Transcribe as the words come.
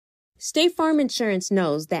State Farm Insurance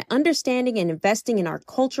knows that understanding and investing in our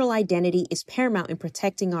cultural identity is paramount in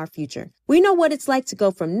protecting our future. We know what it's like to go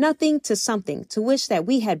from nothing to something, to wish that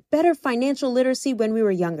we had better financial literacy when we were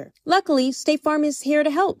younger. Luckily, State Farm is here to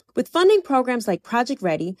help with funding programs like Project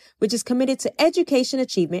Ready, which is committed to education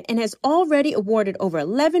achievement and has already awarded over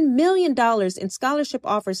 $11 million in scholarship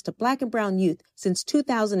offers to Black and brown youth since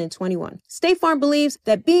 2021. State Farm believes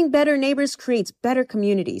that being better neighbors creates better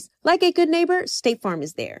communities. Like a good neighbor, State Farm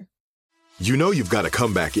is there. You know you've got a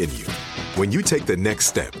comeback in you. When you take the next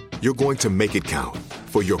step, you're going to make it count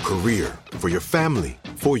for your career, for your family,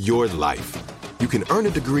 for your life. You can earn a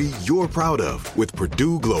degree you're proud of with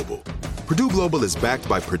Purdue Global. Purdue Global is backed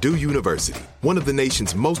by Purdue University, one of the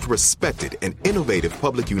nation's most respected and innovative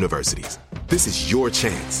public universities. This is your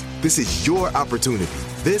chance. This is your opportunity.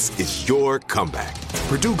 This is your comeback.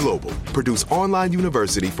 Purdue Global, Purdue's online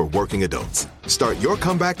university for working adults. Start your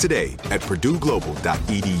comeback today at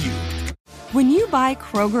purdueglobal.edu. When you buy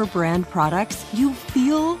Kroger brand products, you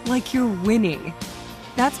feel like you're winning.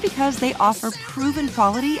 That's because they offer proven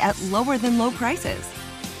quality at lower than low prices.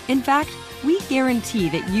 In fact, we guarantee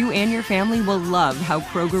that you and your family will love how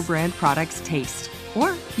Kroger brand products taste,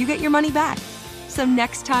 or you get your money back. So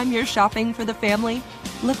next time you're shopping for the family,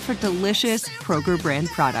 look for delicious Kroger brand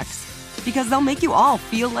products, because they'll make you all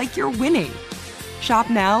feel like you're winning. Shop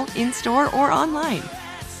now, in-store, or online.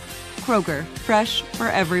 Kroger, fresh for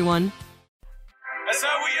everyone. That's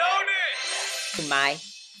how we own it. My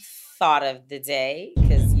thought of the day,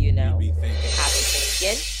 because, you know, I've been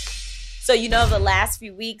thinking. So, you know, the last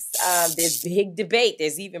few weeks, there's big debate.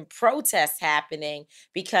 There's even protests happening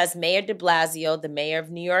because Mayor de Blasio, the mayor of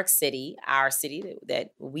New York City, our city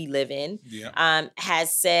that we live in,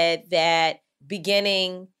 has said that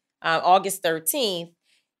beginning August 13th,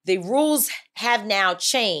 the rules have now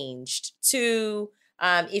changed to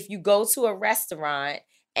if you go to a restaurant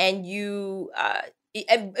and you,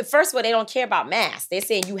 first of all, they don't care about masks. They're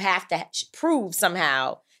saying you have to prove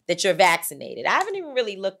somehow that you're vaccinated. I haven't even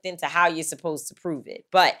really looked into how you're supposed to prove it,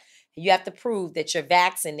 but you have to prove that you're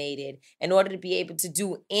vaccinated in order to be able to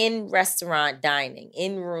do in-restaurant dining,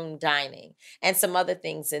 in-room dining, and some other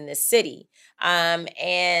things in this city.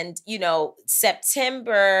 And, you know,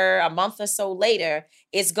 September, a month or so later,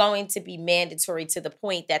 is going to be mandatory to the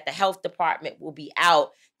point that the health department will be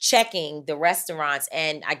out checking the restaurants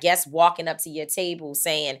and I guess walking up to your table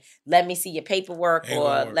saying, let me see your paperwork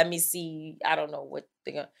or let me see, I don't know what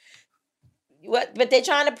they're going to. But they're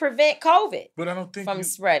trying to prevent COVID from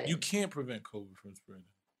spreading. You can't prevent COVID from spreading.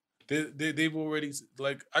 They've already,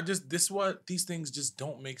 like, this is why these things just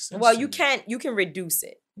don't make sense. Well, you can reduce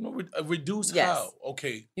it. No, reduce how?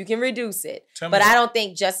 Okay. You can reduce it. But I don't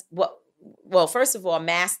think just, well, first of all,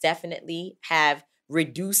 masks definitely have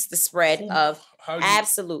reduced the spread of,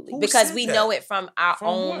 absolutely. Because we know it from our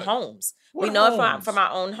own homes. We know it from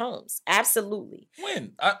our own homes. Absolutely.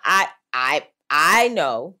 When? I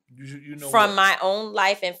know, you know from my own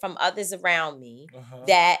life and from others around me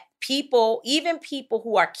that even people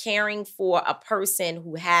who are caring for a person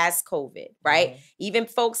who has COVID, right? Even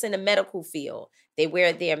folks in the medical field, they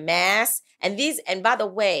wear their masks. And by the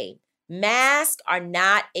way, masks are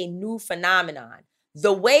not a new phenomenon.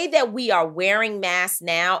 The way that we are wearing masks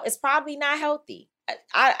now is probably not healthy.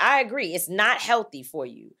 I agree. It's not healthy for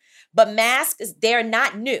you. But masks, they're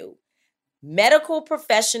not new. Medical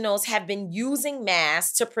professionals have been using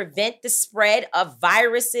masks to prevent the spread of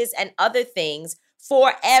viruses and other things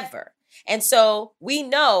forever. And so we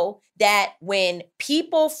know that when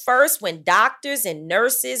doctors and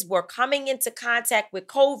nurses were coming into contact with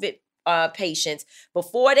COVID patients,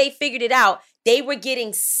 before they figured it out, they were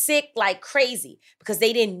getting sick like crazy because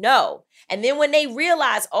they didn't know. And then when they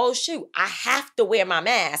realized, oh shoot, I have to wear my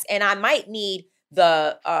mask and I might need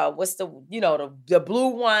the the blue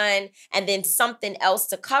one and then something else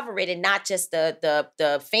to cover it and not just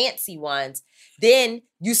the fancy ones, then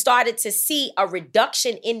you started to see a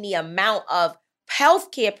reduction in the amount of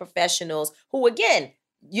healthcare professionals who, again,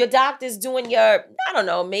 your doctor's doing I don't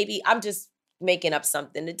know, maybe I'm just making up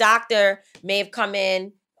something. The doctor may have come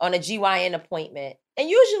in on a GYN appointment and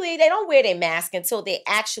usually they don't wear their mask until they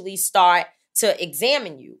actually start to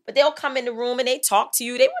examine you. But they'll come in the room and they talk to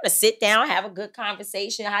you. They want to sit down, have a good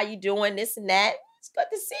conversation. How you doing? This and that. It's good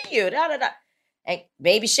to see you. Da, da, da. And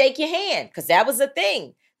maybe shake your hand because that was a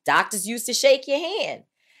thing. Doctors used to shake your hand.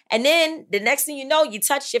 And then the next thing you know, you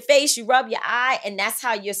touch your face, you rub your eye, and that's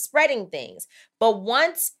how you're spreading things. But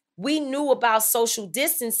once we knew about social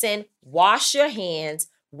distancing, wash your hands,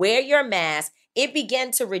 wear your mask, it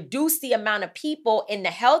began to reduce the amount of people in the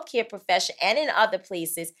healthcare profession and in other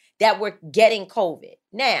places that were getting COVID.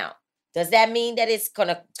 Now, does that mean that it's going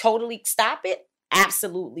to totally stop it?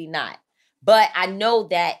 Absolutely not. But I know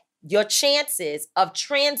that your chances of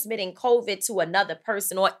transmitting COVID to another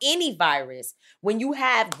person or any virus, when you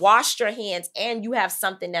have washed your hands and you have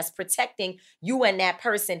something that's protecting you and that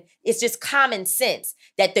person, it's just common sense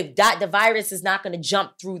that the virus is not going to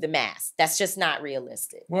jump through the mask. That's just not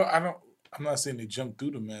realistic. Well, I'm not saying they jump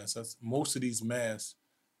through the mask. Most of these masks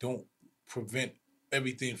don't prevent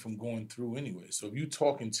everything from going through anyway. So if you're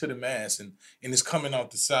talking to the mask and it's coming out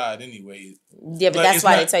the side anyway. Yeah, but that's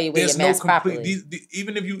why they tell you wear your mask properly.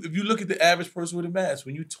 Even if you look at the average person with a mask,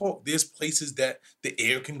 when you talk, there's places that the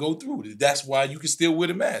air can go through. That's why you can still wear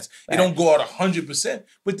the mask. Right. It don't go out 100%,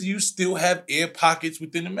 but you still have air pockets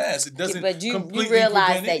within the mask. It doesn't. But you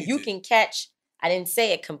realize that anything. You can catch. I didn't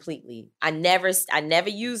say it completely. I never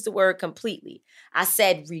used the word completely. I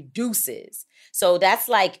said reduces. So that's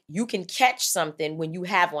like you can catch something when you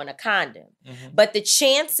have on a condom. Mm-hmm. But the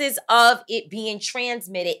chances of it being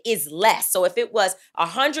transmitted is less. So if it was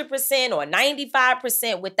 100% or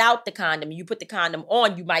 95% without the condom, you put the condom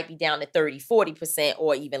on, you might be down to 30, 40%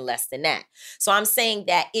 or even less than that. So I'm saying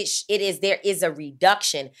that there is a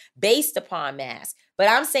reduction based upon masks. But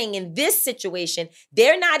I'm saying in this situation,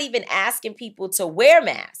 they're not even asking people to wear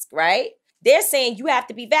masks, right? They're saying you have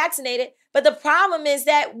to be vaccinated. But the problem is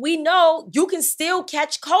that we know you can still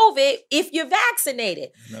catch COVID if you're vaccinated.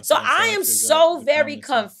 So I am so very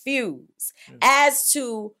confused as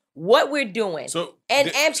to what we're doing.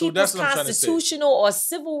 And people's constitutional or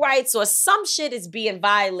civil rights or some shit is being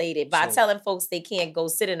violated by telling folks they can't go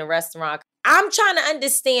sit in a restaurant. I'm trying to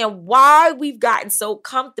understand why we've gotten so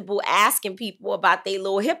comfortable asking people about their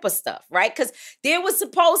little HIPAA stuff, right? Because there was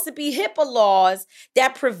supposed to be HIPAA laws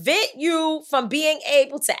that prevent you from being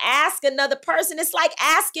able to ask another person. It's like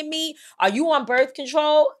asking me, are you on birth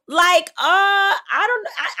control? Like, I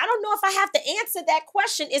don't know if I have to answer that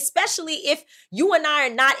question, especially if you and I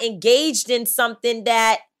are not engaged in something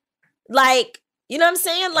that, like, you know what I'm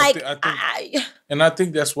saying? Like, I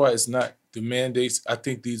think that's why it's not the mandates. I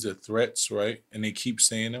think these are threats, right? And they keep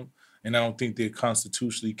saying them. And I don't think they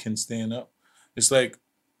constitutionally can stand up. It's like,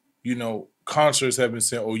 concerts have been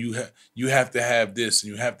saying, oh, you have to have this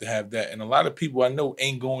and you have to have that. And a lot of people I know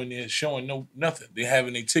ain't going there showing nothing. They're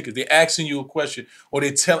having their tickets. They're asking you a question or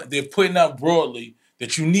they're putting out broadly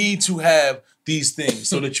that you need to have these things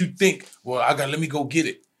so that you think, well, let me go get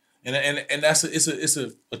it. And that's it's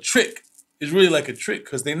a trick. It's really like a trick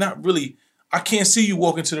because they're not really. I can't see you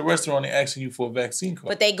walking to the restaurant and asking you for a vaccine card.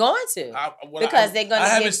 But they're going to. Because they're going to.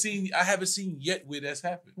 I haven't seen yet where that's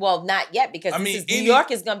happened. Well, not yet because New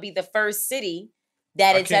York is going to be the first city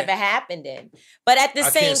that it's ever happened in. But at the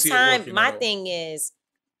same time, my thing is,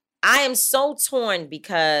 I am so torn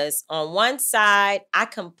because on one side, I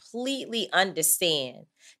completely understand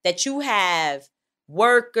that you have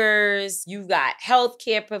workers, you've got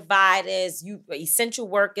healthcare providers, you essential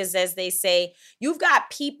workers, as they say. You've got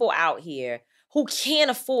people out here who can't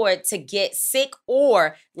afford to get sick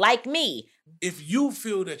or like me. If you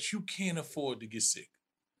feel that you can't afford to get sick,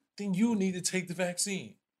 then you need to take the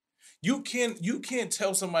vaccine. You can't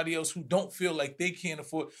tell somebody else who don't feel like they can't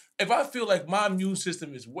afford. If I feel like my immune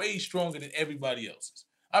system is way stronger than everybody else's,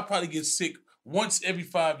 I probably get sick once every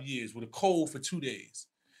 5 years with a cold for 2 days.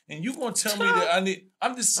 And you gonna tell me that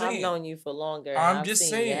I'm just saying. I've known you for longer. I'm just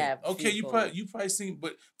saying. Okay, you probably seen,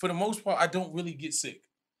 but for the most part, I don't really get sick.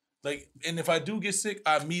 Like, and if I do get sick,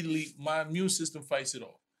 my immune system fights it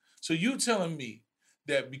off. So you telling me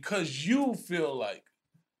that because you feel like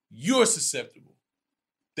you're susceptible,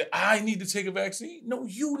 that I need to take a vaccine? No,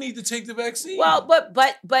 you need to take the vaccine. Well,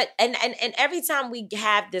 but every time we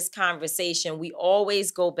have this conversation, we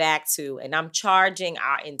always go back to, and I'm charging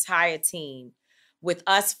our entire team with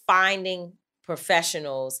us finding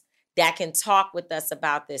professionals that can talk with us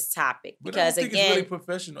about this topic. But because I don't think it's really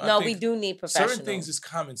professional. We do need professionals. Certain things is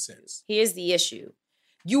common sense. Here's the issue.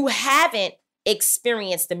 You haven't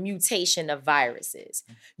experienced the mutation of viruses.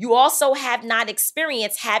 You also have not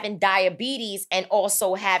experienced having diabetes and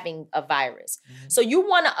also having a virus. Mm-hmm. So you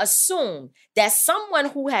want to assume that someone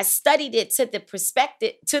who has studied it to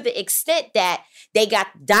the extent that they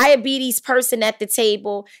got diabetes person at the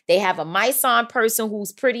table, they have a Myson person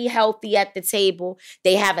who's pretty healthy at the table,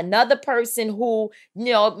 they have another person who,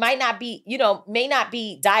 may not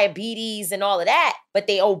be diabetes and all of that, but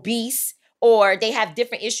they obese, or they have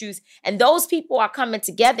different issues, and those people are coming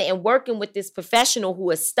together and working with this professional who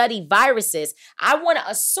has studied viruses. I want to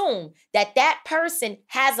assume that person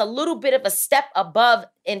has a little bit of a step above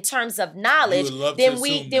in terms of knowledge than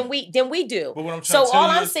we do. But what I'm trying to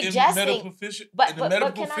tell you is, in the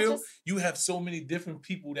medical field, you have so many different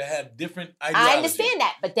people that have different ideologies. I understand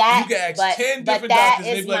that, but that you can ask 10 different that doctors,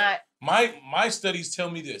 and they be like, My studies tell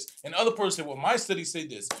me this, and other person say, well, my studies say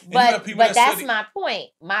this. And but that's my point.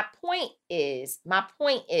 My point is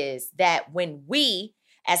that when we,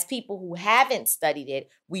 as people who haven't studied it,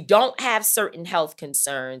 we don't have certain health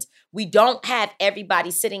concerns, we don't have everybody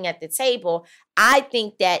sitting at the table. I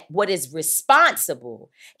think that what is responsible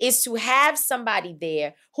is to have somebody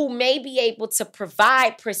there who may be able to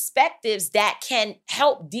provide perspectives that can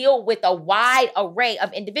help deal with a wide array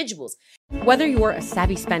of individuals. Whether you're a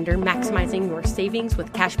savvy spender maximizing your savings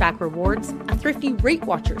with cashback rewards, a thrifty rate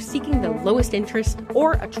watcher seeking the lowest interest,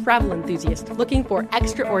 or a travel enthusiast looking for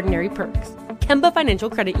extraordinary perks, Kemba Financial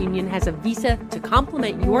Credit Union has a visa to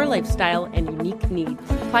complement your lifestyle and unique needs.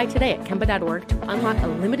 Apply today at Kemba.org to unlock a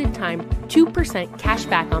limited time 2% cash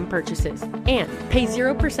back on purchases and pay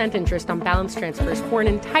 0% interest on balance transfers for an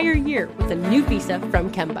entire year with a new visa from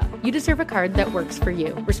Kemba. You deserve a card that works for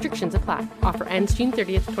you. Restrictions apply. Offer ends June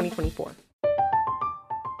 30th, 2024.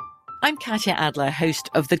 I'm Katya Adler, host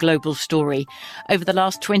of The Global Story. Over the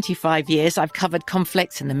last 25 years, I've covered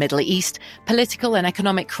conflicts in the Middle East, political and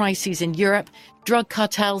economic crises in Europe, drug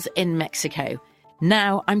cartels in Mexico.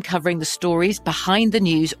 Now I'm covering the stories behind the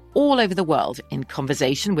news all over the world in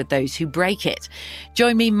conversation with those who break it.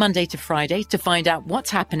 Join me Monday to Friday to find out what's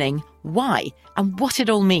happening, why, and what it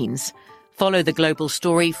all means. Follow The Global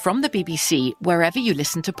Story from the BBC wherever you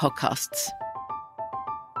listen to podcasts.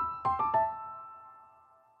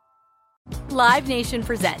 Live Nation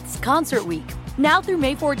presents Concert Week. Now through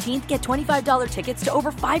May 14th, get $25 tickets to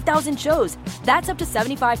over 5,000 shows. That's up to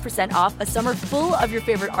 75% off a summer full of your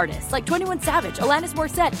favorite artists like 21 Savage, Alanis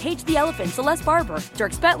Morissette, Cage the Elephant, Celeste Barber,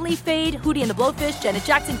 Dierks Bentley, Fade, Hootie and the Blowfish, Janet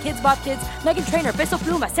Jackson, Kidz Bop Kids, Meghan Trainor, Peso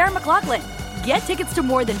Pluma, Sarah McLachlan. Get tickets to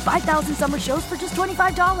more than 5,000 summer shows for just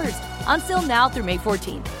 $25. Until now through May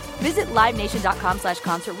 14th. Visit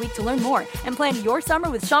LiveNation.com/Concert Week to learn more and plan your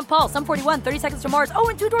summer with Sean Paul, Sum 41, 30 Seconds to Mars,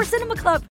 and Two Door Cinema Club.